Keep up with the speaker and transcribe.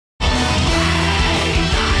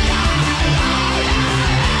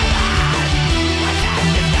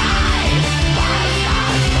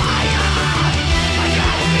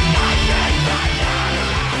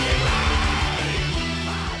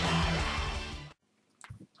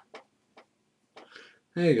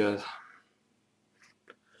Hey guys,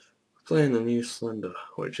 playing the new Slender,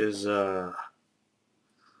 which is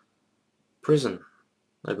Prison,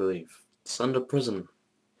 I believe. Slender Prison.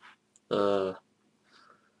 Uh,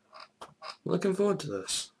 Looking forward to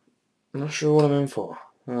this. I'm not sure what I'm in for.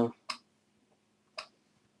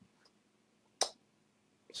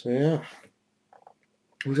 So yeah,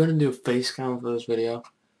 I'm gonna do a face cam for this video,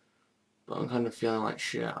 but I'm kind of feeling like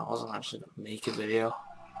shit. I wasn't actually gonna make a video,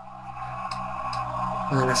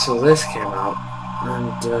 and then I saw this came out,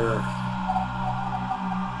 and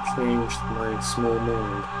changed my small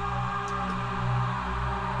mind.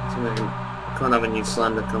 So I can't have a new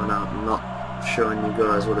Slender coming out and not showing you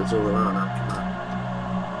guys what it's all about after that.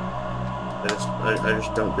 I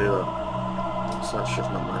just don't do that. So that's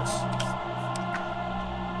just not nice.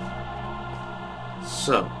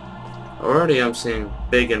 So, already I'm seeing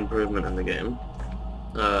big improvement in the game.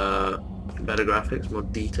 Better graphics, more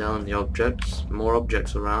detail in the objects, more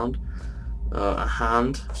objects around. A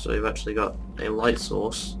hand, so you've actually got a light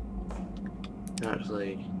source.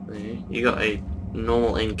 Actually, you got a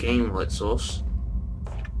normal in-game light source.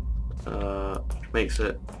 Makes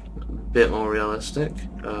it a bit more realistic.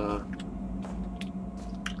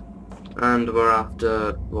 And we're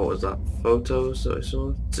after, what was that, photos that I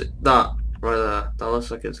saw? That right there, that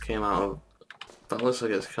looks like it's come out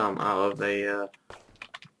of a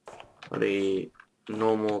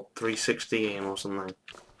normal 360 game or something.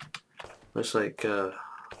 Looks like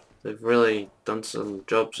they've really done some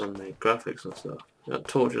jobs on the graphics and stuff. Got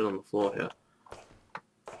torches on the floor here.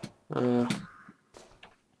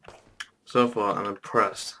 So far I'm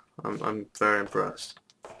impressed. I'm very impressed.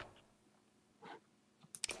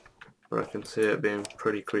 But I can see it being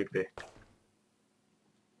pretty creepy.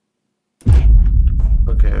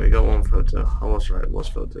 Okay, we got one photo. I was right, it was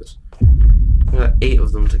photos. We got 8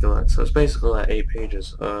 of them to collect, so it's basically like 8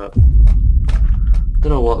 pages. Don't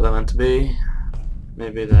know what they're meant to be.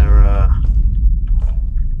 Maybe they're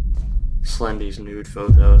Slendy's nude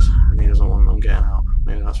photos, and he doesn't want them getting out.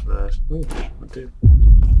 Maybe that's what it is. Ooh, I do.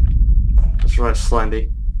 That's right,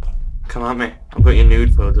 Slendy. Come at me. I've got your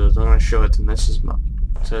nude photos. I'm gonna show it to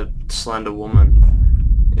to Slender Woman.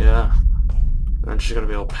 Yeah. And then she's gonna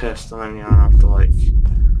be all pissed, and then you're gonna have to like,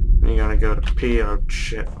 you're gonna go to pee or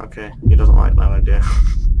shit. Okay, he doesn't like that idea.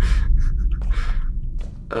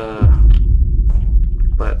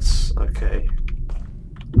 Okay.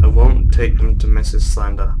 I won't take them to Mrs.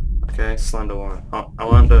 Slender. Okay, Slender Woman. Oh, I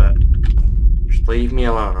won't do it. Just leave me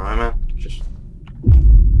alone, alright, man? Just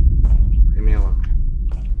leave me alone.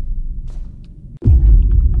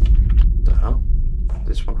 What the hell?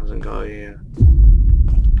 This one hasn't got a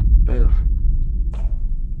bailiff.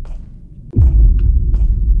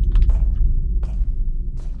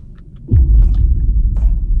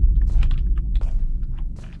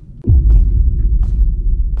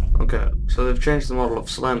 Okay, so they've changed the model of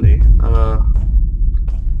Slendy.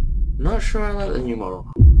 Not sure I like the new model.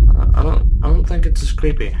 I don't think it's as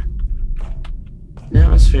creepy. The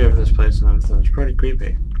atmosphere of this place and everything is pretty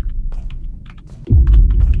creepy.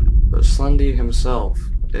 But Slendy himself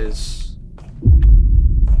is...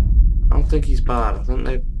 I don't think he's bad. I think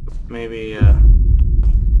they maybe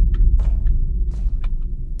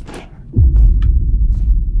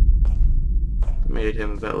made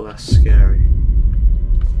him a bit less scary.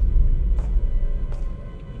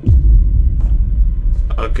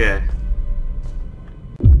 Okay.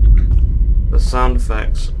 The sound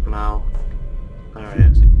effects now. There it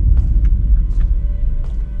is.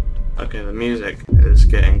 Okay, the music is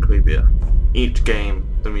getting creepier. Each game,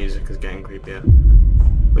 the music is getting creepier.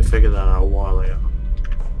 We figured that out a while ago.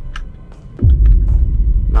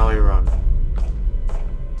 Now we run.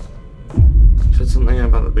 Said something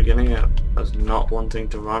about the beginning as not wanting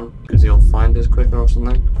to run because he'll find us quicker or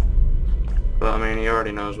something. But I mean, he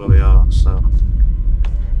already knows where we are, so.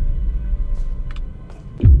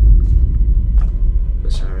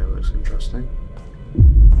 This area looks interesting.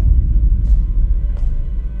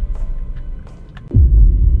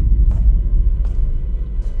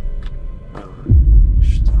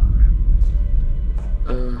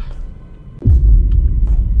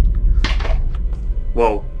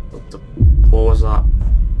 Whoa, what was that?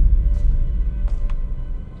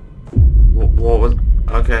 What was,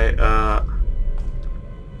 okay, oh,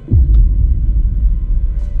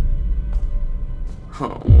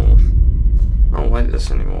 I don't like this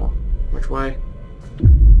anymore. Which way?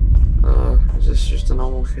 Is this just a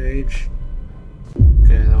normal cage?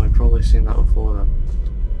 Okay, then we've probably seen that before then.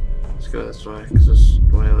 Let's go this way, because this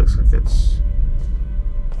way looks like it's...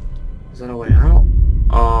 Is that a way out?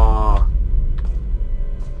 Oh,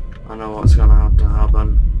 I know what's gonna have to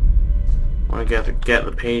happen. I want to get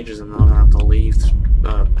the pages and then I'm gonna have to leave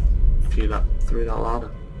through that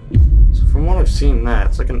ladder. So from what I've seen there,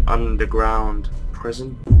 it's like an underground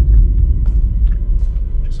prison.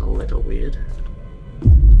 Just a little weird.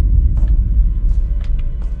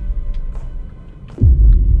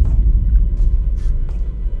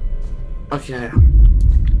 Okay,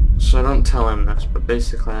 so don't tell him this, but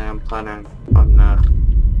basically I am planning on,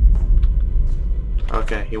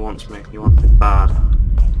 okay, he wants me bad.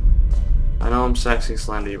 I know I'm sexy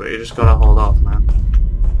Slendy, but you just gotta hold off, man.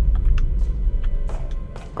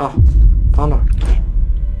 Oh, found her.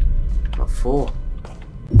 Got 4.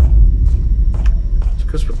 It's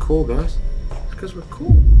because we're cool, guys. It's because we're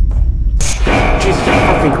cool. Jesus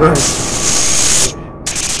fucking Christ.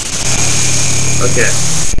 Okay.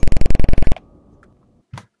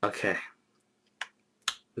 Okay.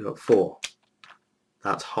 We got 4.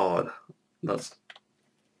 That's hard. That's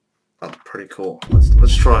pretty cool.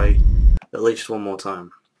 Let's try at least one more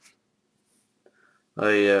time.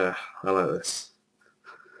 I like this.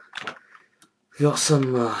 We got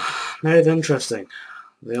some made it interesting.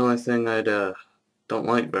 The only thing I don't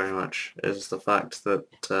like very much is the fact that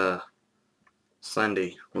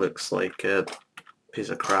Slendy looks like a piece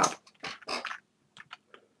of crap.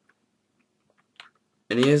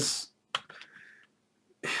 And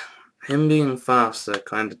him being faster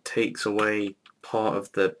kind of takes away part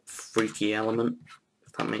of the freaky element,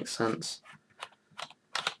 if that makes sense.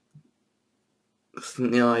 I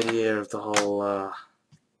think the idea of the whole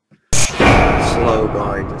slow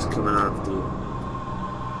guy just coming after you,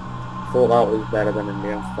 I thought that was better than him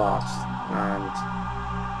being fast. And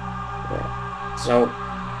yeah, so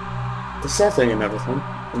the setting and everything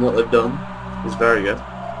and what they've done is very good.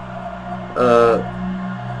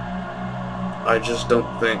 I just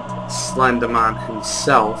don't think Slenderman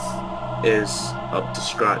himself is up to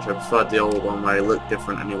scratch. I preferred the old one where he looked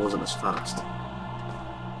different and he wasn't as fast.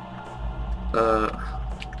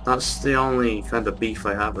 That's the only kind of beef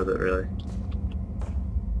I have with it, really.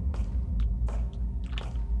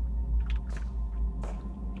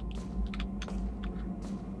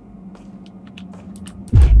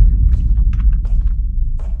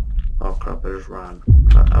 Oh crap, I just ran.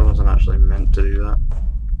 I wasn't actually meant to do that.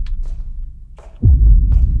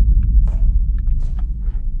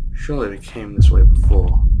 Surely we came this way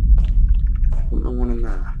before. Wasn't there one in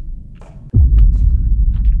there?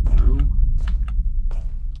 No?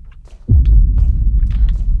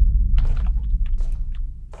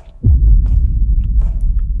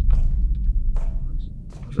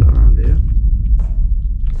 Was it around here?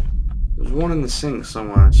 There's one in the sink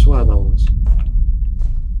somewhere, I swear there was.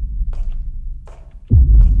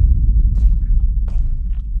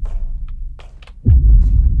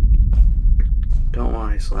 Don't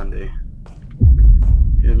worry, Slendy.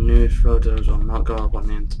 Your nude photos will not go up on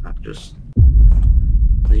the internet. Just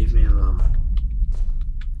leave me alone.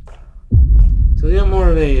 So you're more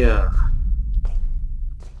of a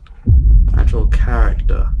actual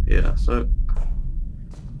character, yeah. So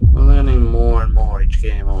we're learning more and more each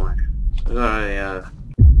game, aren't we? So we got a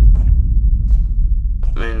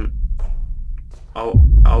I mean,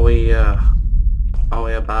 are we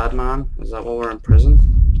a bad man? Is that why we're in prison?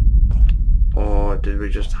 Or did we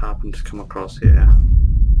just happen to come across here?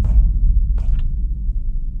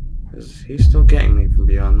 Is he still getting me from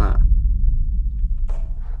beyond that?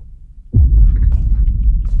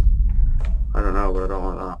 I don't know, but I don't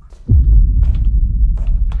want that.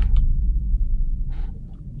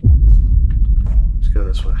 Let's go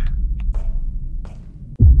this way.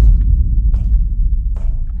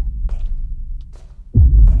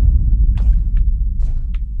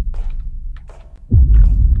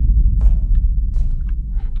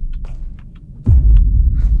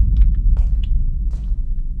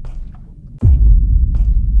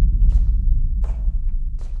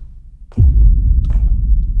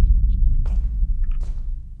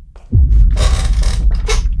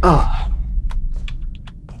 Oh.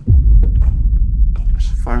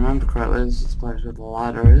 So if I remember correctly, this is the place where the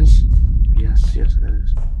ladder is. Yes, it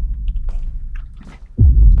is.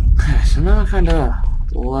 Okay, so now we're kind of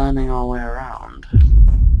learning our way around.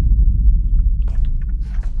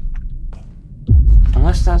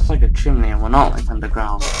 Unless that's like a chimney and we're not like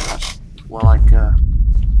underground. We're like I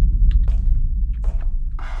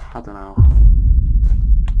don't know.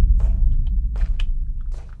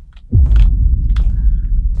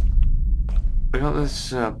 We got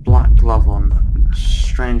this black glove on,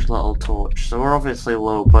 strange little torch, so we're obviously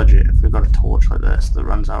low budget if we've got a torch like this that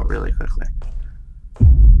runs out really quickly.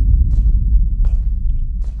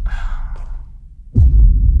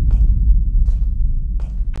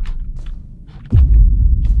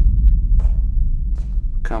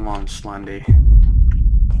 Come on, Slendy.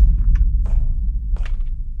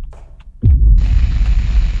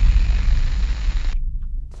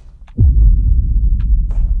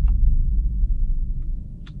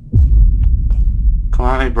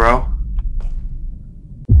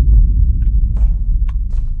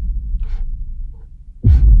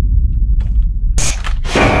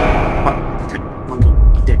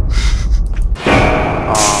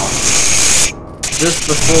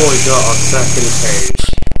 before we got our second page.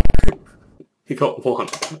 He got one.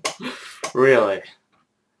 Really?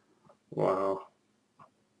 Wow.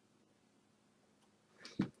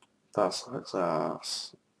 That sucks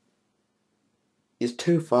ass. He's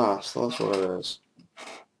too fast, that's what it is.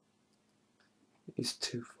 He's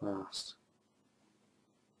too fast.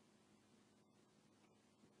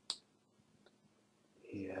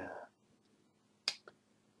 Yeah.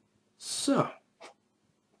 So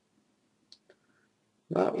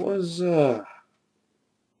that was good.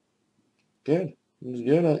 It was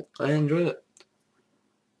good. I enjoyed it.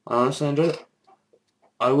 I honestly enjoyed it.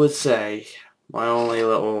 I would say my only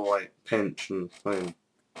little like pinch and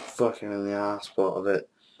fucking in the ass part of it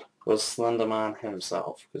was Slender Man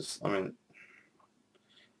himself, because I mean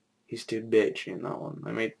he's too bitchy in that one.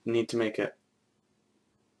 I need to make it.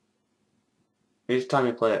 Each time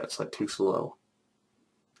you play it, it's like too slow.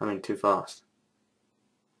 I mean, too fast.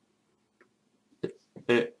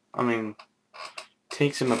 I mean,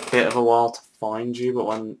 takes him a bit of a while to find you, but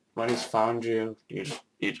when he's found you, you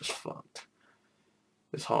just fucked.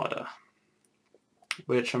 It's harder.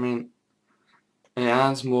 Which, I mean, it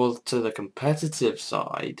adds more to the competitive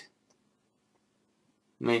side.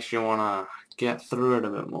 Makes you wanna get through it a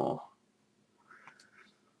bit more.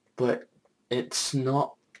 But it's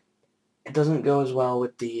not. It doesn't go as well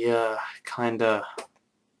with the kinda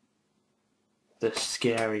the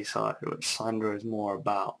scary side, which Slender is more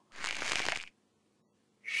about.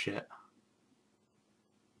 Shit.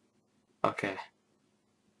 Okay.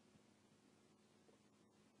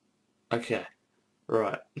 Okay.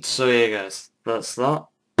 Right. So yeah guys, that's that.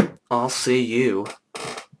 I'll see you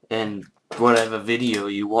in whatever video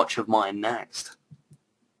you watch of mine next.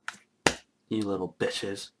 You little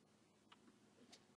bitches.